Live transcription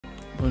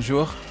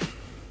Bonjour.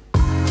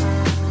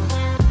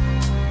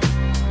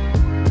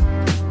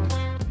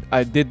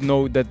 I did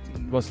know that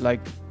it was like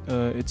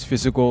it's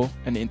physical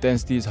and the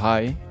intensity is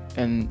high,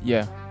 and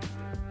yeah,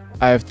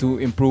 I have to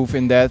improve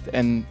in that,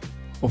 and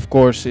of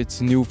course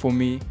it's new for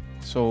me,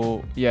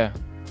 so yeah,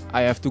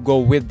 I have to go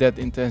with that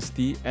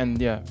intensity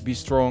and yeah, be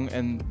strong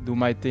and do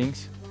my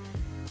things.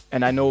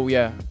 And I know,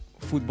 yeah,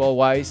 football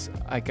wise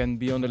I can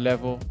be on the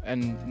level,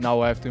 and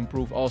now I have to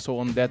improve also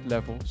on that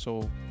level,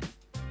 so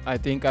I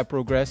think I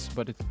progress,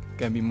 but it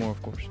can be more, of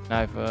course.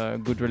 I have a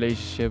good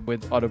relationship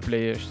with other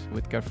players,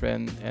 with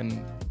Kefren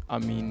and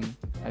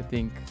I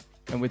think,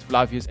 and with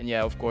Flavius, and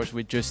yeah, of course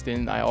with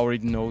Justin. I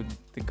already know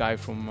the guy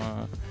from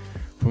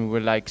we were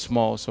like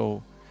small,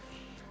 so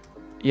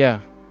yeah,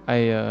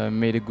 I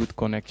made a good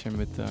connection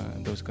with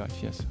those guys.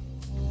 Yes.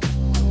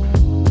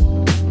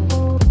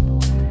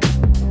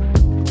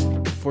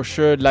 For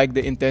sure, like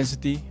the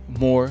intensity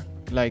more,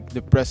 like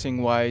the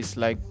pressing wise,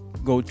 like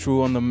go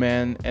through on the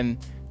man and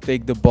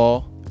take the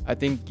ball. I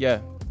think, yeah,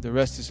 the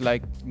rest is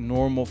like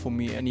normal for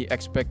me, and he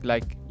expect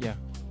like, yeah,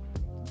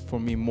 for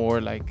me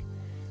more like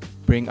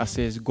bring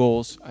assists,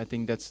 goals. I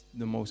think that's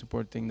the most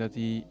important thing that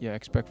he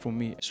expect from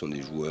me. Ce sont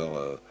des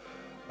joueurs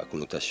à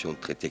connotation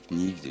très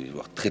technique, des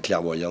joueurs très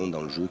clairvoyants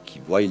dans le jeu,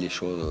 qui voient les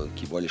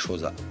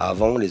choses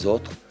avant les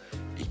autres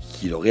et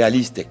qui le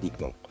réalisent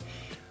techniquement.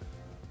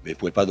 Mais vous ne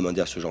pouvez pas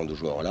demander à ce genre de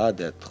joueur-là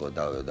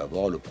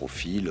d'avoir le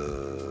profil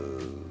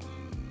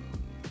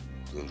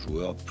d'un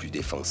joueur plus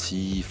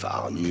défensif,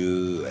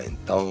 hargneux,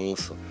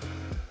 intense.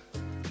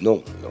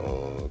 Non,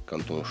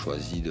 quand on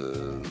choisit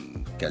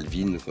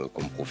Calvin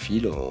comme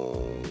profil,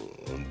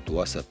 on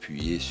doit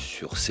s'appuyer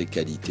sur ses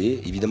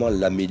qualités. Évidemment,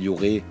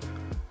 l'améliorer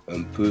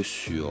un peu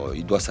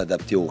il doit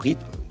s'adapter au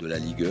rythme de la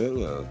Ligue 1,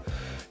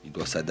 il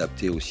doit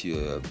s'adapter aussi,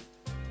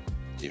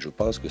 et je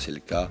pense que c'est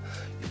le cas,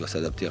 il doit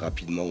s'adapter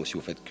rapidement aussi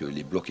au fait que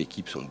les blocs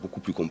équipes sont beaucoup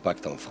plus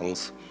compacts en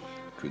France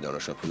que dans le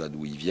championnat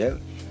d'où il vient.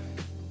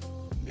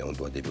 Mais on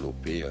doit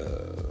développer,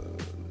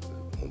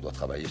 on doit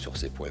travailler sur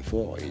ses points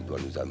forts, et il doit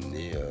nous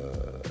amener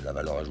la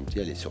valeur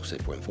ajoutée, elle est sur ses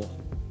points forts.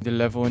 The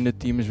level in the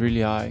team is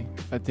really high.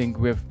 I think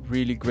we have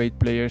really great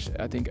players.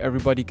 I think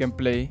everybody can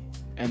play,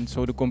 and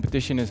so the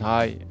competition is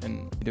high,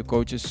 and the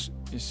coach is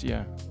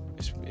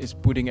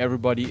putting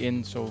everybody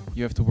in, so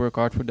you have to work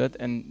hard for that,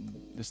 and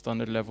the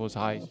standard level is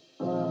high.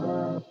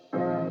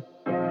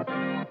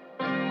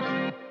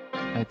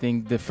 I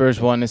think the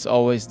first one is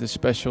always the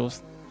special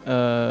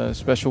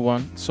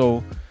one.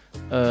 So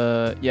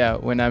yeah,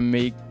 when I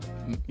made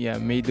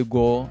the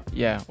goal,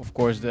 yeah, of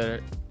course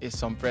there is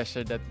some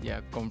pressure that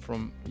come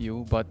from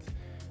you, but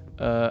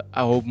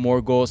I hope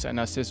more goals and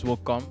assists will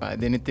come. I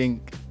didn't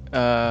think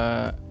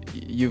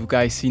you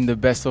guys seen the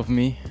best of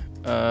me.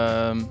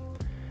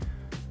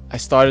 I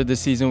started the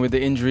season with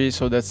the injury,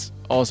 so that's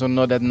also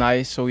not that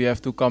nice, so you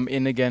have to come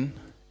in again.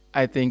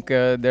 I think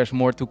there's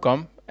more to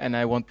come, and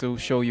I want to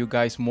show you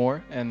guys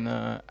more, and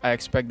I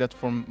expect that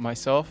from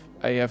myself.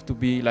 I have to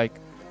be like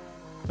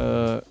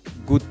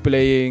good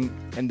playing,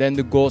 and then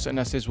the goals and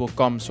assists will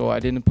come. So I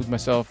didn't put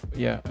myself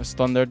a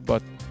standard,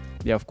 but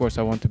yeah, of course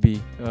I want to be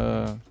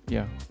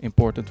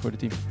important for the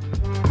team.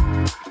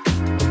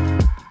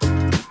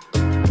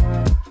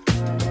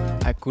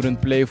 I couldn't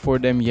play for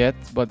them yet,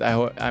 but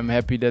I'm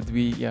happy that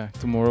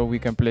tomorrow we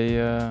can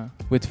play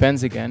with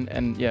fans again,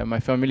 and yeah, my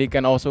family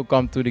can also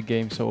come to the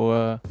game,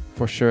 so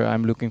for sure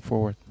I'm looking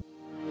forward.